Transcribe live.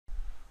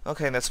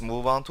Okay, let's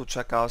move on to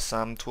check out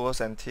some tools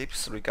and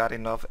tips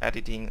regarding of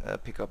editing a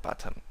picker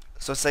button.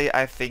 So say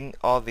I think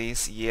all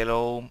these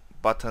yellow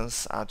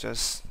buttons are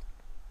just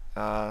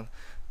uh,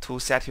 too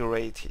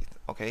saturated.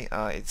 Okay,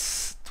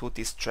 it's too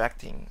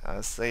distracting.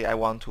 Say I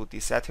want to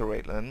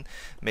desaturate them,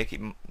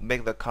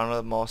 make the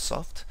color more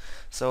soft.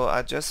 So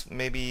I just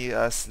maybe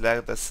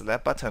select the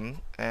select button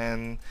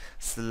and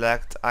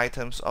select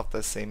items of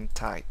the same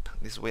type.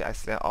 This way I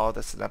select all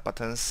the select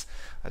buttons.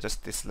 I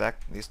just deselect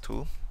these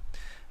two.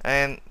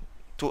 And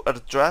to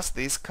address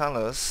these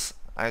colors,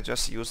 I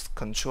just use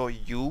Control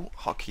U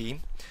hotkey.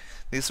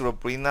 This will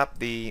bring up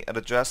the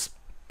address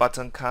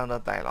button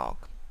color dialog.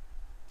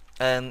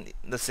 And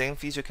the same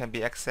feature can be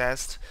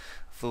accessed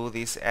through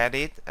this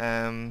edit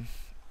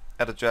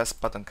address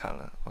button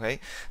color.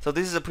 Okay, so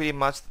this is pretty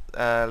much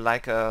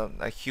like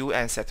a hue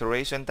and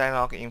saturation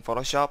dialog in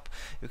Photoshop.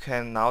 You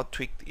can now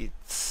tweak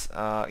its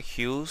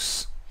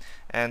hues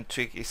and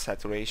tweak its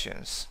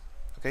saturations.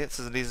 Okay,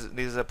 so this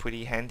is a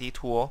pretty handy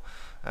tool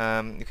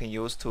you can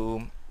use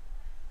to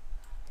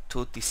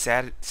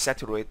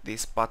desaturate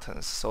these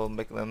buttons, so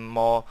make them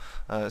more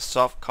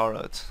soft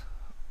colored.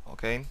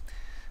 Okay,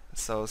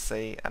 so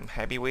say I'm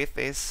happy with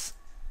this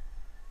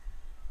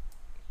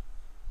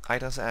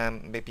items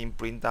and maybe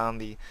bring down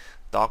the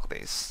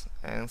darkness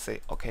and say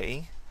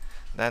okay,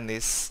 then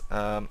this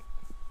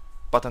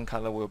button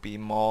color will be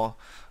more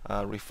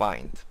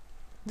refined.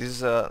 This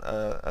is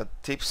a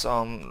tips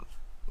on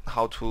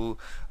how to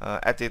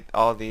edit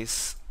all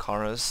these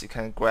colors. You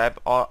can grab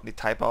all the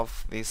type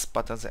of these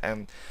buttons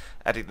and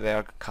edit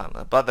their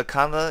color, but the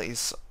color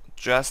is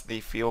just the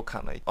fill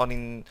color.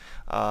 Only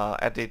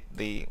edit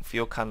the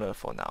fill color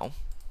for now.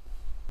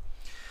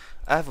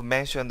 I have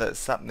mentioned the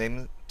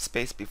subname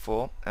space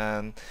before,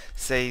 and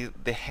say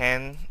the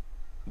hand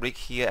rig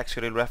here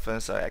actually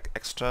reference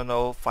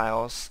external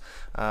files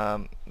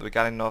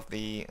regarding of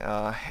the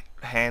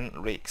hand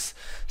rigs.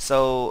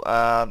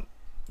 So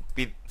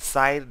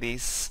beside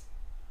this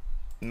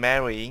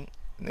Mary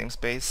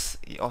namespace,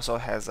 it also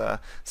has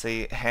a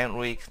say hand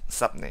rig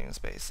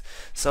subnamespace.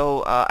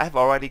 So I've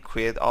already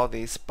created all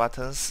these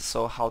buttons.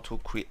 So how to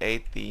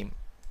create the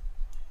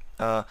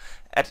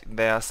at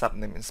their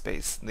subname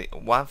space. The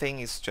one thing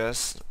is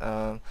just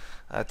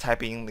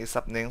typing the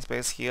subname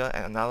space here,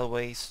 and another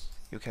way is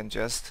you can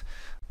just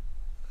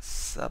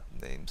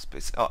subname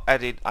space or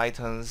edit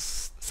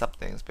items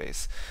subname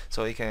space.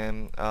 So you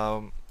can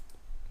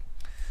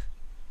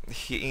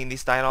here in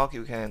this dialog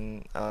you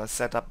can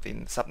set up the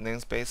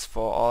subname space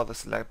for all the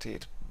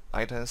selected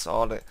items,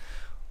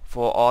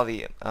 for all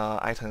the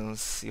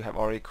items you have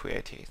already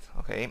created.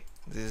 Okay,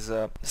 this is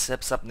a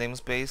set subname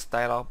space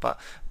dialog, but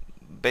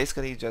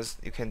basically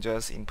you can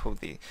just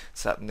input the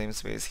subname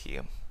space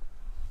here.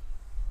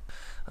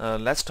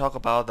 Let's talk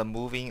about the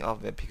moving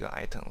of the picker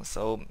items.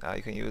 So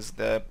you can use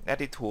the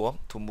edit tool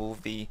to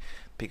move the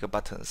picker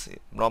buttons.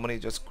 Normally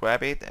just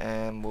grab it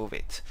and move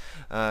it.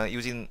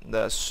 Using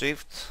the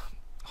shift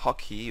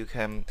hotkey you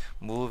can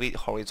move it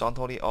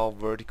horizontally or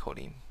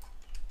vertically,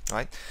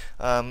 right?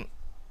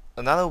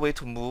 Another way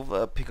to move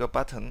a picker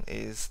button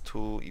is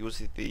to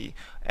use the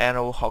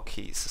arrow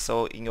hotkeys.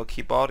 So in your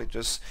keyboard, you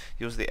just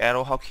use the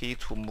arrow hotkey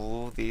to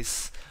move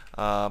these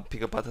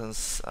picker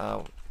buttons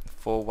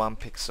for 1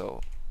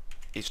 pixel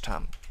each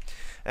time.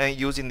 And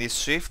using the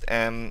shift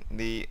and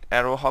the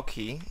arrow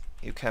hotkey,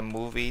 you can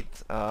move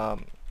it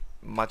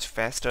much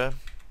faster.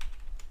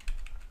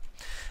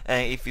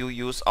 And if you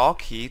use Alt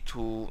key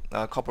to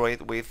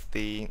cooperate with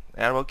the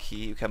arrow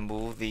key, you can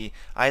move the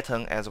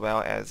item as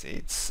well as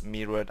its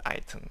mirrored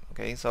item.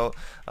 Okay, so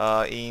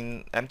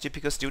in MG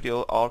Picker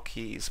Studio, Alt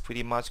key is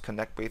pretty much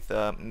connect with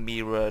the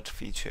mirrored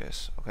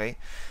features. Okay,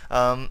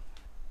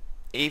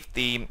 if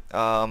the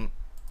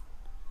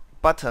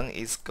button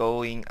is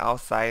going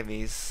outside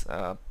this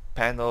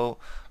panel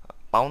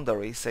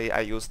boundary, say I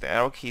use the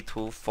arrow key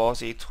to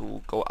force it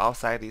to go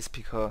outside this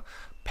picker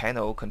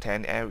panel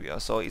content area,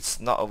 so it's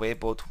not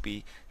available to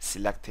be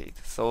selected.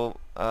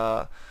 So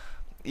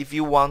if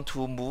you want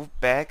to move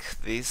back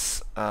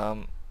these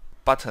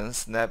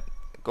buttons that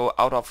go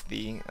out of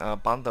the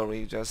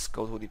boundary, just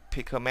go to the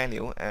picker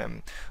menu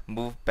and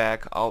move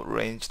back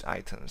outranged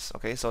items.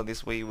 Okay, so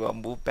this way you will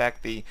move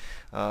back the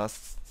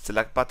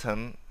select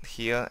button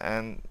here,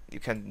 and you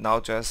can now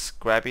just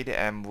grab it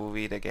and move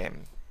it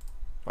again.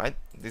 Right,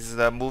 this is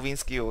the moving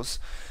skills.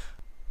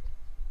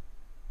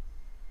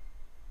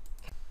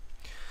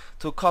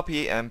 To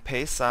copy and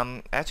paste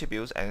some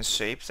attributes and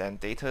shapes and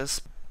data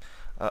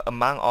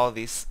among all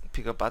these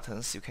picker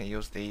buttons, you can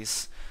use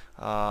this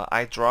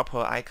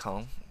eyedropper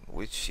icon,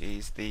 which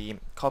is the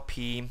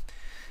copy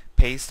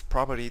paste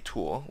property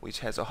tool, which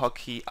has a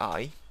hotkey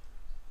I.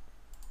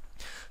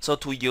 So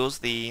to use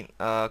the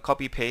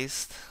copy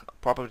paste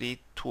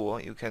property tool,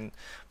 you can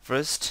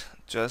first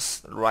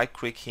just right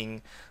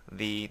clicking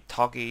the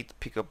target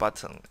picker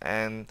button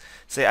and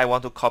say I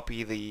want to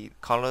copy the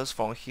colors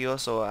from here,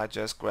 so I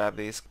just grab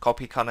this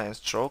copy color and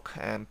stroke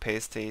and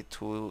paste it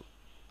to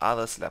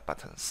other select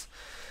buttons.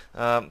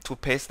 To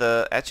paste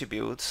the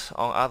attribute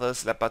on other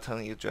select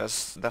button, you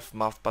just left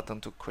mouse button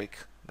to click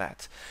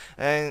that.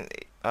 And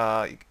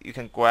you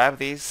can grab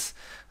these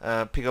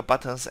picker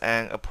buttons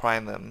and apply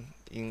them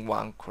in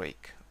one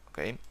click.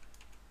 Okay,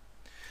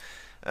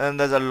 and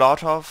there's a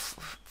lot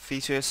of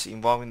features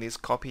involving this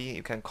copy.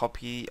 You can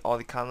copy all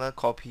the color,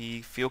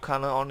 copy fill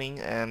color only,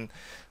 and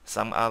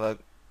some other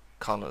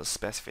color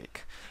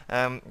specific.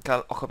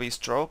 Copy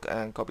stroke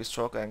and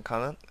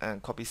color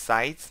and copy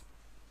size.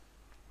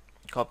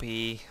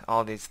 Copy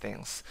all these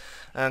things.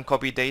 And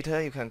copy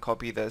data, you can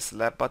copy the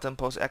select button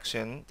post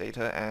action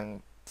data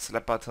and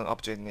select button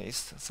object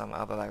list, some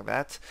other like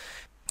that.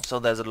 So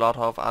there's a lot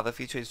of other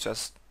features,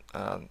 just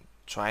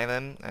try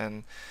them,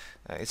 and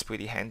it's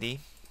pretty handy.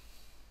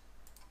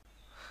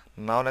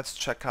 Now let's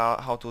check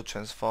out how to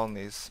transform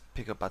these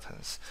picker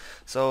buttons.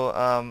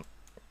 So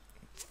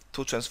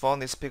to transform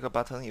this picker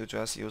button, you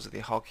just use the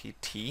hotkey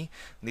T.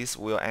 This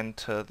will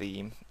enter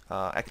the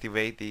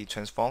activate the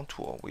transform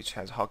tool, which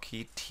has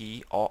hotkey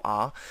T or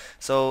R.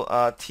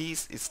 So T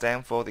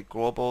stands for the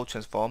global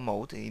transform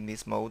mode. In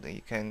this mode,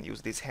 you can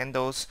use these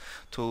handles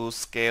to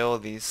scale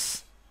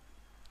these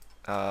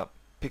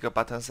picker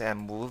buttons and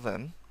move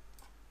them.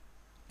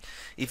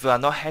 If you are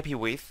not happy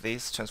with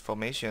this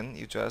transformation,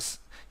 you just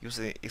use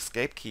the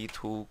escape key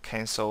to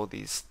cancel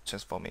this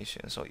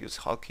transformation. So use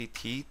hotkey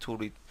T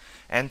to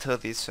enter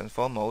this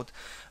transform mode.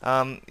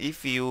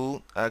 If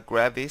you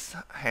grab this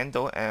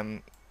handle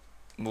and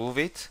move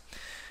it,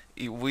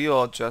 it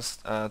will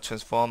just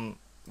transform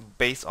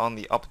based on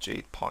the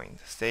object point.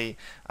 Say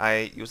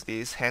I use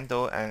this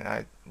handle and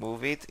I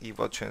move it, it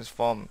will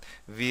transform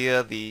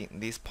via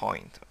this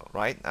point,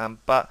 right?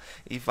 But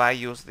if I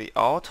use the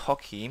Alt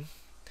hotkey,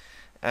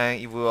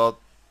 and it will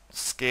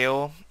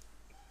scale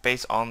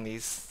based on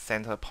this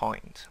center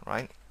point,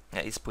 right?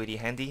 It's pretty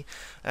handy.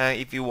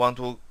 If you want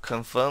to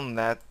confirm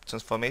that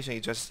transformation, you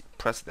just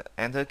press the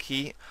Enter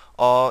key,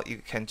 or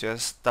you can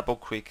just double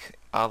click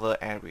other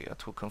area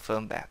to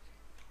confirm that.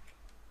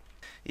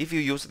 If you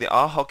use the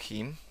R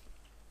hotkey,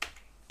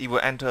 it will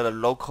enter the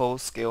local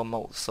scale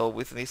mode. So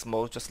with this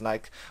mode, just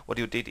like what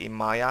you did in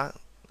Maya,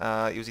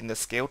 using the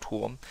scale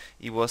tool,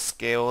 it will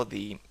scale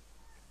the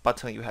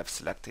button you have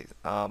selected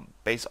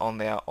based on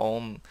their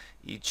own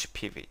each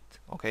pivot.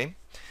 Okay.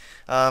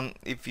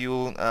 If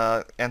you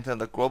enter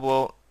the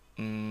global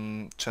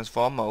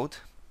transform mode,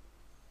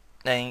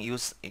 then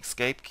use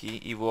escape key,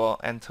 it will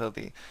enter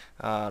the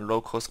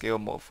local scale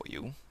mode for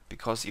you,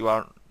 because you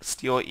are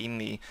still in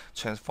the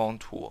transform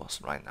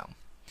tools right now.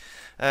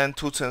 And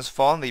to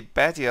transform the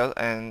bezier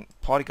and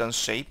polygon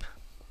shape,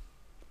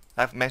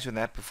 I've mentioned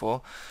that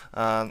before.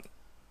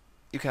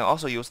 You can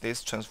also use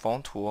this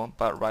transform tool,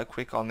 but right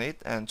click on it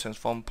and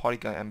transform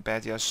polygon and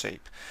bezier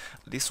shape.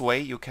 This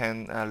way you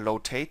can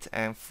rotate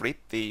and flip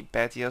the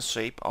bezier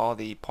shape or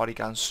the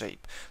polygon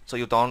shape, so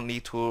you don't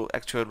need to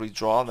actually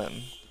redraw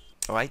them.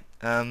 Alright.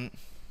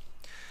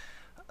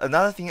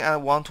 Another thing I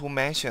want to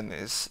mention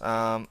is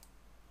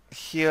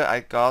here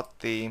I got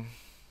the,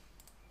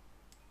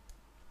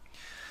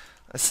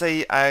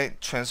 say I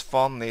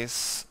transform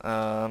this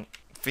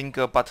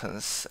finger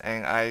buttons,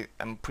 and I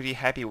am pretty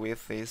happy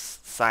with this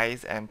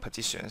size and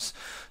positions.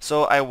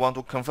 So I want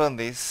to confirm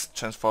this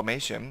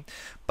transformation,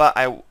 but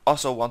I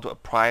also want to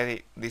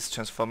apply this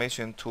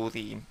transformation to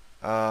the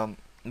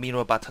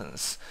mirror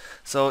buttons.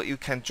 So you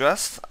can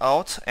just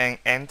Alt and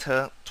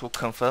Enter to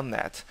confirm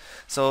that.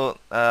 So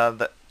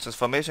the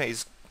transformation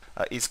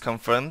is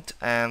confirmed,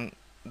 and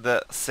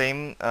the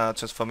same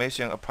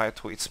transformation applied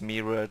to its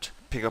mirrored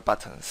picker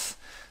buttons.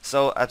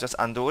 So I just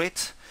undo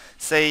it.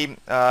 Say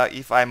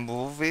if I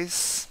move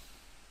this,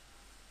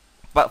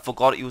 but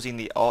forgot using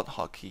the Alt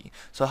hotkey.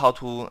 So how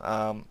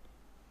to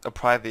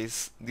apply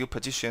this new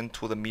position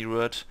to the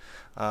mirrored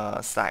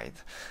side?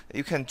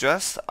 You can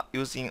just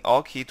using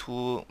Alt key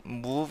to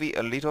move it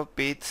a little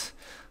bit.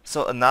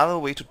 So another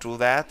way to do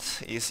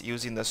that is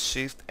using the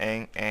Shift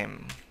and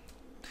M.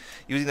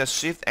 Using the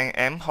Shift and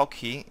M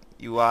hotkey,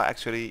 you are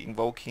actually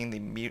invoking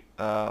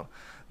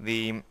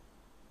the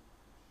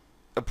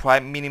apply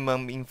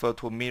minimum info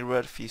to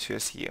mirrored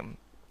features here.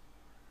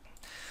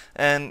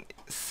 And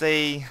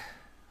say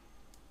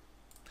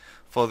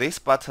for this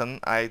button,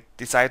 I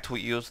decide to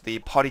use the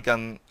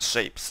polygon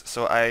shapes.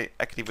 So I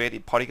activate the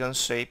polygon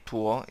shape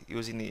tool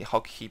using the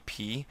hotkey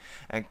P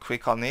and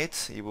click on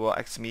it. It will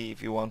ask me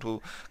if you want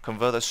to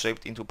convert the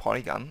shape into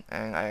polygon,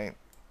 and I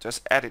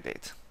just edit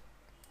it.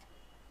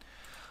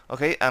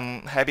 Okay,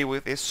 I'm happy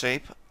with this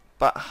shape,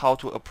 but how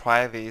to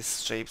apply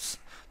these shapes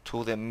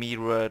to the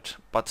mirrored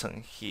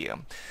button here?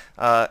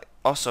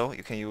 Also,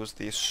 you can use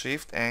the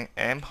Shift and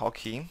M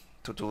hotkey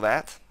to do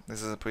that.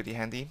 This is pretty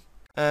handy.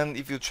 And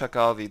if you check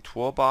out the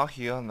toolbar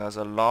here, there's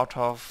a lot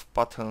of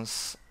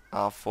buttons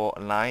for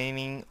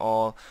aligning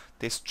or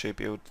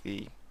distribute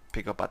the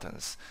picker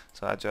buttons.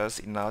 So I just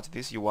enlarge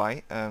this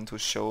UI to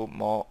show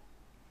more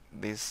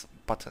these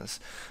buttons.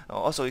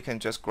 Also, you can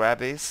just grab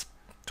this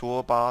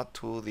toolbar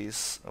to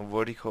this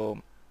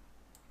vertical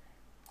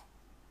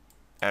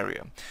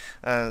area.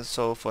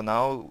 So for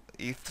now,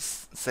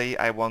 if say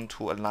I want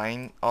to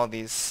align all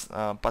these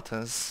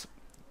buttons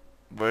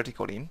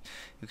vertically,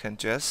 you can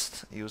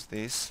just use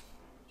this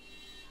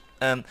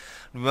And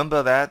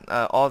remember that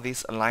all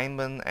these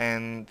alignment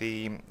and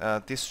the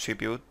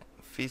distribute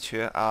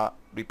feature are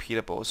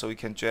repeatable, so you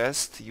can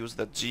just use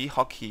the G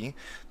hotkey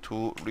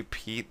to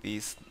repeat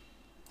this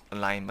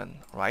alignment,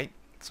 right?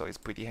 So it's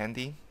pretty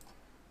handy.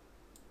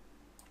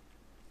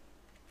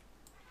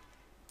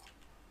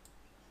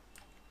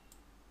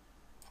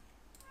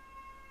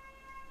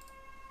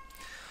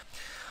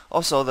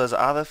 Also, there's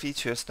other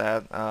features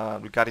that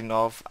regarding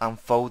of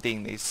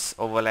unfolding these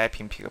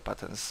overlapping picker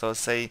buttons. So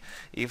say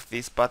if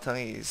this button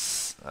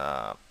is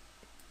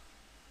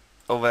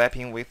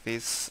overlapping with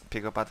this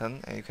picker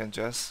button, and you can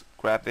just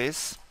grab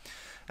this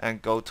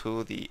and go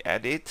to the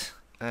edit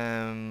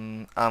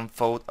and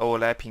unfold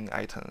overlapping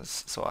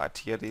items. So I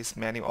tear this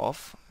menu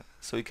off.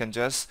 So you can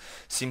just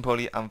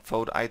simply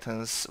unfold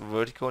items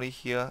vertically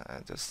here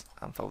and just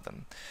unfold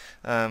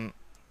them.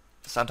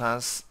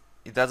 Sometimes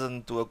it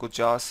doesn't do a good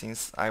job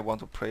since I want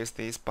to place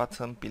this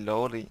button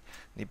below the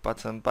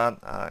button, but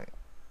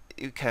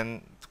you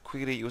can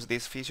quickly use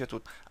this feature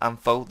to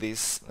unfold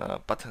these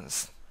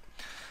buttons.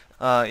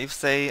 If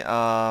say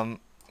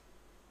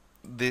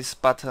this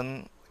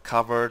button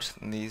covered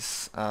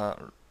this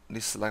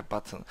select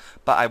button,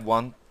 but I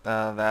want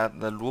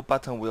that the root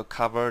button will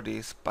cover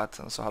this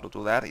button. So how to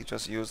do that? You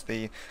just use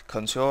the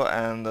Control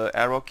and the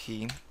arrow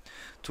key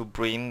to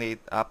bring it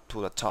up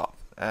to the top.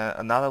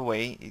 Another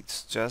way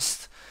is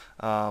just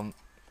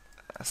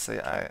say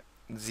I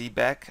Z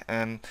back,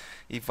 and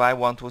if I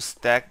want to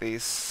stack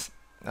this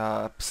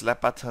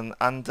select button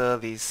under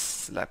this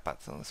select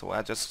button, so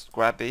I just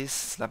grab this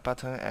select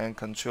button and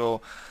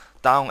Control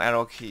down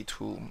arrow key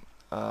to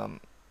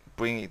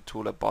bring it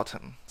to the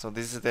bottom. So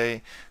this is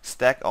the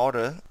stack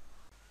order.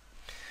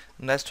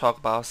 Let's talk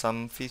about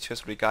some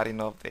features regarding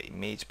of the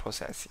image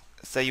processing.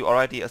 Say you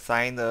already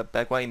assigned the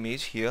background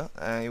image here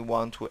and you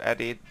want to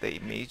edit the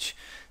image.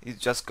 You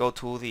just go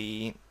to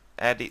the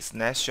edit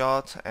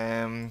snapshot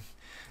and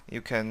you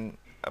can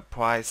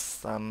apply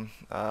some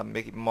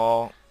make it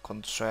more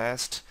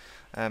contrast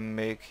and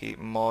make it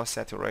more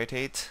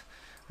saturated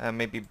and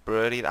maybe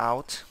blur it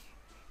out.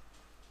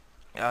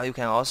 You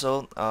can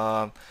also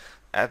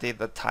edit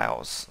the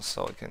tiles,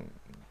 so you can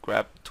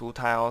grab two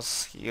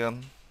tiles here,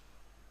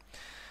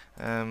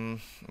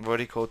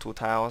 vertical two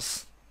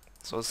tiles.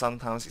 So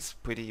sometimes it's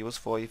pretty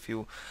useful if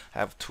you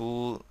have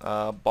two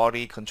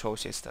body control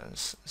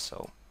systems.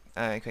 So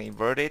you can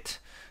invert it,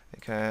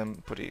 you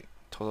can put it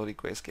totally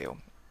grayscale.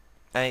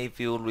 And if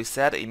you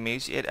reset the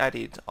image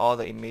edit, all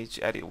the image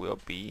edit will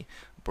be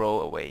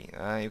blown away.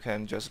 You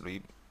can just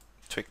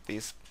tweak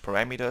these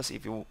parameters.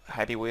 If you're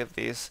happy with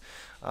this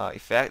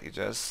effect, you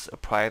just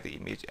apply the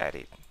image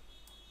edit.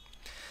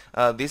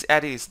 This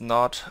edit is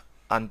not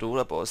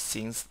undoable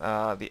since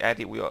the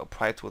edit will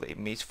apply to the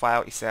image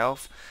file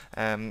itself,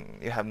 and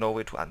you have no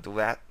way to undo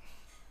that.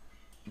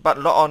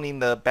 But not only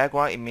the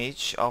background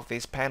image of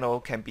this panel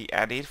can be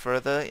added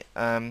further.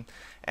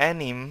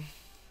 Any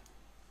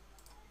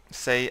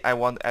say I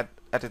want to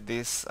add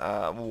this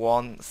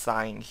one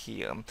sign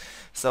here.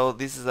 So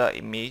this is the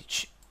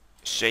image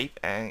shape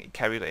and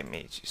carry the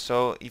image.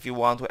 So if you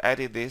want to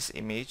edit this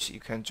image, you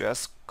can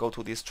just go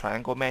to this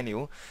triangle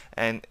menu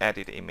and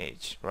edit the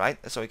image, right?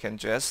 So you can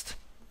just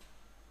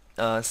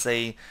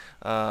say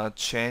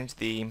change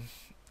the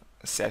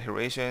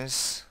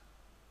saturations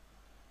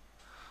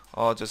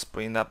or just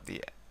bring up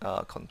the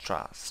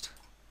contrast.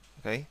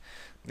 Okay,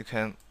 you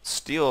can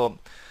still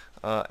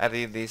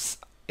edit this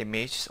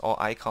image or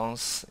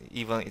icons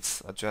even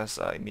it's just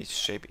image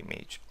shape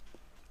image.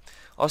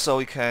 Also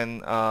you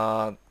can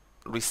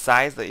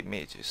resize the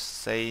images.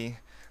 Say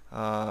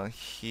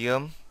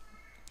here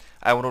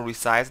I want to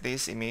resize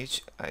this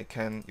image.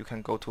 You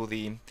can go to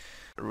the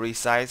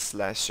resize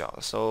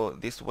 /shot. So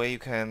this way you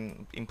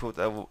can input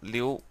a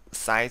new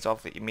size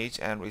of the image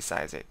and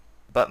resize it.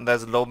 But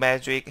there's no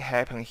magic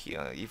happen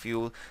here. If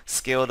you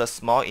scale the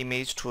small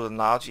image to the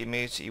large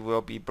image, it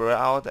will be blurred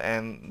out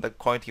and the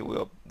quality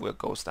will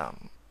go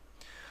down.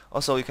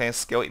 Also, you can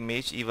scale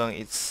image even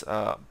its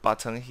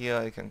button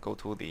here. You can go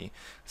to the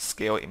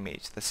scale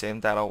image. The same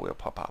dialog will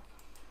pop up.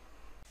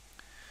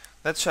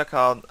 Let's check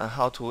out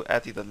how to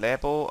edit the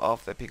label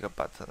of the picker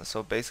button.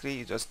 So basically,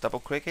 you just double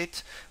click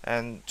it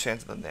and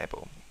change the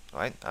label.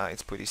 Right?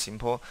 It's pretty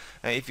simple.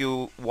 And if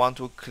you want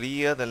to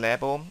clear the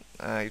label,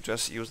 you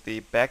just use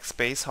the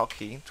backspace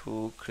hotkey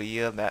to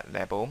clear that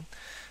label.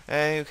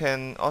 And you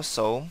can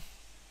also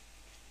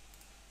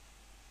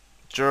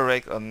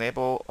generate a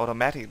label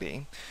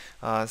automatically.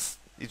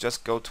 You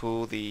just go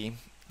to the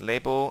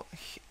label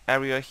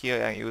area here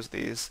and use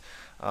this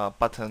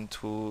button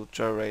to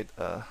generate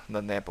the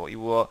label. It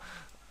will,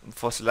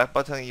 for select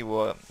button, it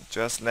will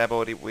just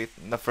label it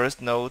with the first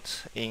node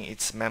in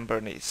its member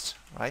list,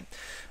 right?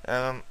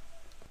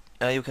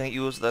 You can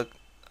use the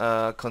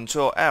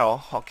Control L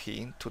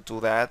hotkey to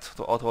do that,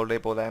 to auto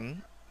label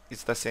them.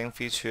 It's the same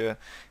feature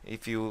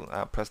if you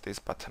press this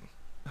button.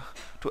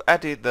 To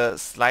edit the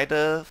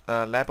slider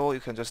label,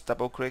 you can just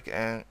double click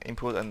and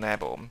input a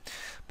label.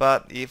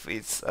 But if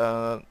it's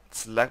a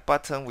select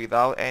button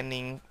without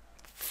any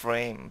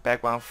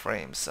background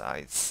frames.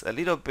 It's a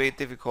little bit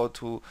difficult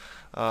to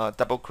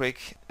double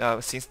click,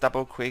 since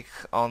double click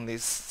on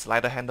this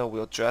slider handle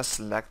will just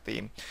select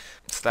the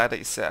slider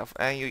itself,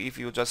 and if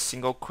you just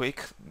single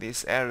click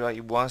this area,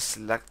 it won't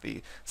select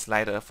the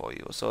slider for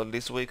you. So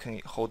this way you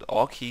can hold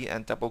Alt key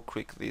and double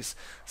click this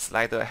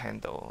slider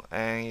handle,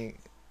 and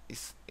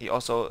it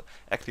also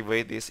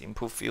activate this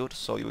input field,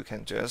 so you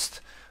can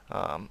just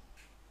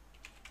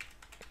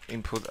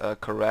input a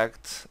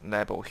correct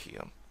label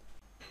here.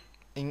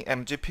 In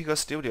MG Picker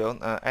Studio,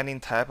 any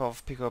type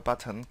of picker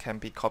button can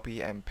be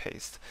copy and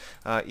paste.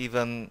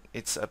 Even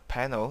it's a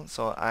panel,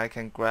 so I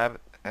can grab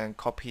and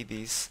copy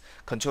this,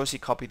 Control-C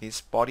copy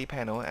this body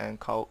panel and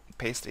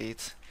paste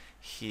it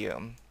here.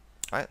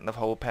 Right, the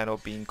whole panel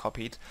being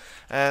copied.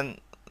 And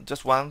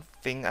just one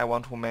thing I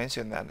want to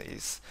mention that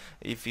is,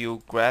 if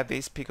you grab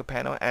this picker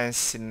panel and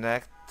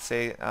select,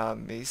 say,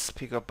 this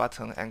picker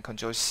button and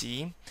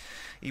Control-C,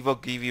 it will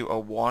give you a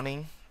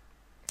warning.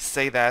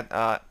 Say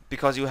that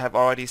because you have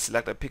already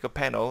selected picker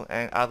panel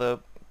and other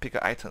picker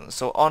items,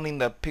 so only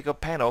the picker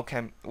panel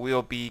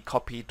will be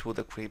copied to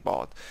the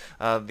clipboard.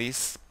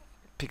 These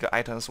picker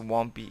items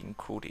won't be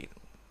included.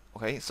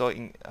 Okay, so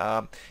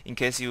in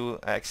case you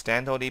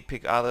accidentally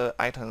pick other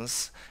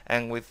items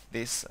and with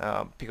this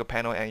picker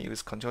panel and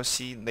use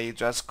Control-C, they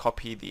just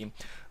copy the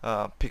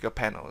picker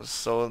panels.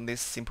 So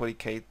this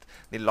simplificates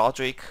the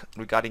logic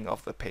regarding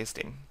of the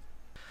pasting.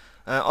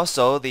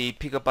 Also, the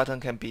picker button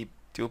can be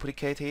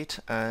duplicated,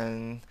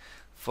 and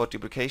for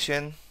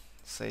duplication,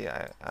 say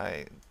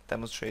I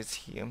demonstrate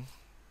here.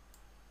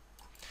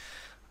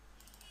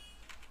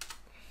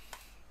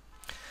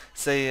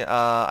 Say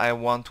I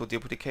want to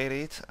duplicate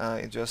it,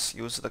 I just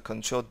use the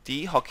Control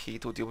D hotkey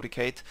to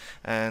duplicate,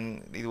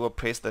 and it will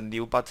place the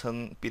new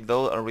button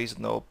below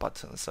original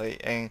button. So,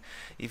 and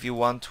if you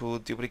want to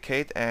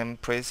duplicate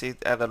and place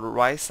it at the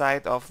right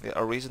side of the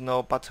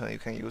original button, you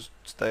can use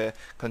the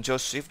Control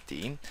Shift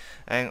D,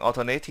 and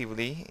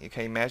alternatively, you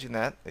can imagine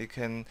that you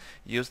can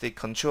use the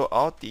Control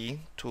Alt D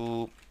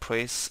to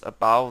place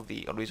above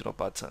the original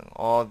button,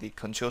 or the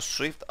Control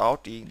Shift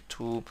Alt D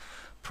to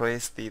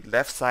place the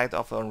left side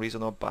of the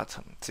original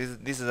button.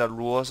 This is the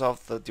rules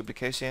of the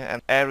duplication,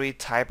 and every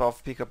type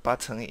of picker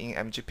button in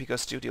MG Picker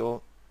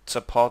Studio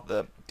support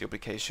the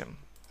duplication.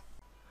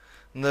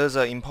 There's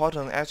an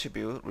important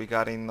attribute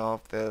regarding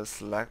of the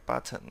select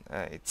button.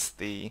 It's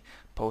the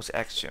post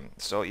action.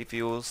 So if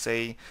you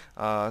say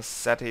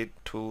set it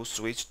to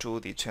switch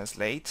to the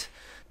translate,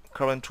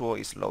 current tool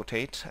is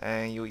rotate,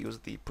 and you use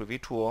the preview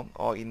tool,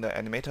 or in the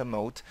animator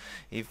mode,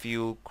 if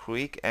you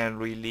click and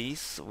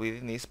release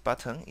within this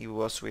button, it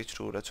will switch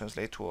to the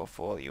translate tool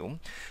for you.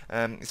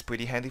 It's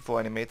pretty handy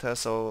for animators,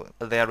 so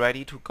they are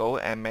ready to go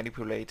and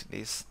manipulate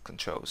these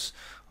controls.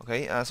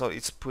 Okay, so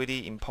it's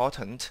pretty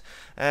important.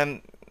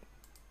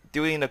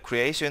 During the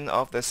creation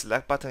of the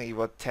select button, it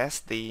will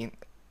test the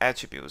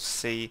attributes,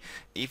 see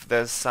if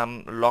there's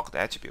some locked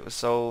attributes.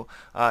 So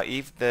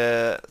if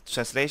the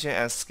translation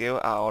and scale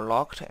are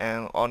locked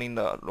and only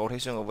the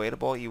rotation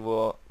available, it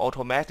will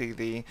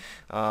automatically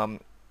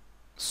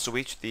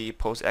switch the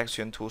post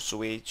action to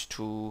switch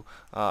to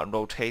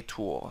rotate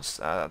tools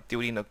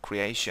during the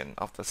creation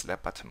of the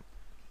select button.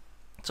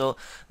 So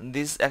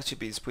this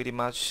attribute is pretty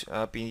much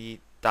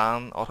be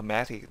done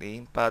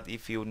automatically, but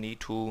if you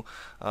need to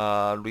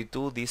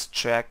redo this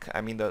check,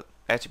 I mean the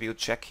attribute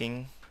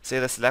checking, say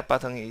the select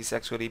button is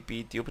actually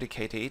be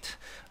duplicated,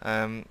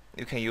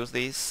 you can use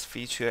this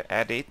feature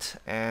edit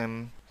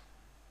and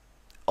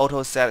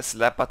auto set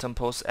select button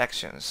post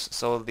actions.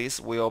 So this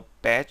will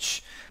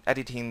batch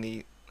editing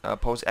the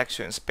post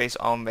actions based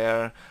on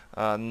their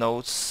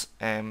nodes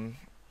and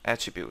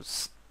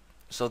attributes.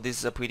 So this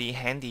is a pretty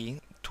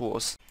handy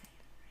tools.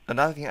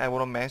 Another thing I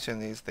want to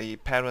mention is the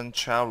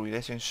parent-child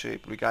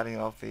relationship regarding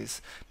of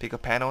this picker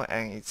panel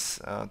and its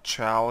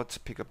child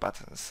picker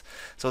buttons.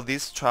 So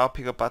these child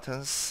picker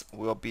buttons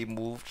will be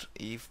moved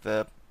if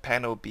the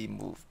panel be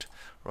moved,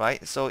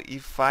 right? So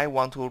if I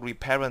want to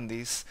reparent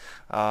these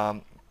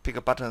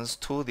picker buttons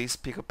to this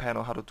picker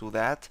panel, how to do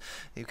that?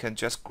 You can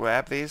just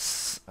grab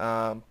these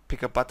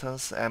picker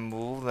buttons and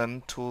move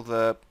them to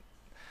the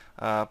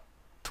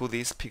to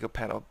this picker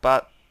panel,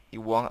 but it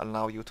won't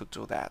allow you to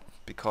do that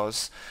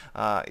because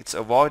it's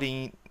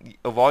avoiding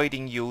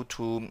you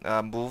to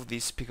move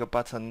this picker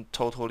button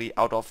totally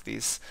out of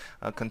this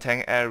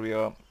content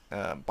area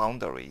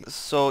boundary.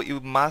 So you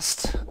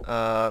must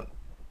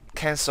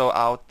cancel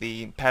out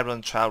the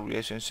parent-child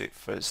relationship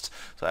first.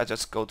 So I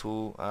just go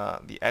to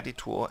the edit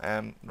tool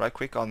and right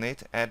click on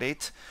it,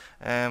 edit,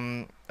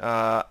 and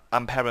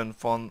unparent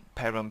from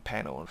parent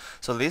panel.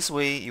 So this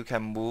way you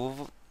can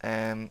move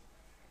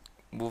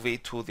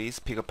it to this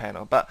picker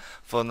panel, but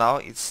for now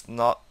it's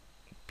not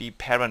be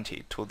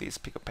parented to this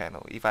picker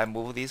panel. If I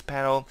move this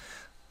panel,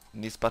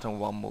 this button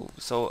won't move.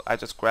 So I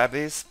just grab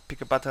these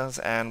picker buttons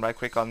and right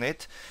click on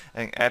it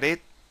and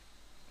edit.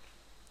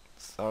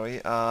 Sorry,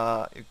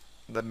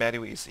 the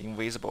menu is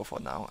invisible for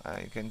now.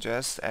 You can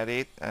just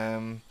edit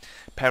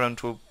parent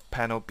to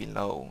panel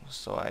below.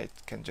 So I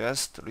can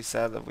just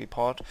reset the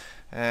viewport,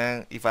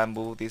 and if I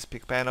move this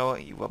pick panel,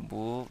 it will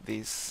move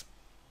these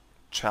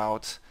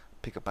child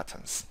pick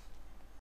buttons.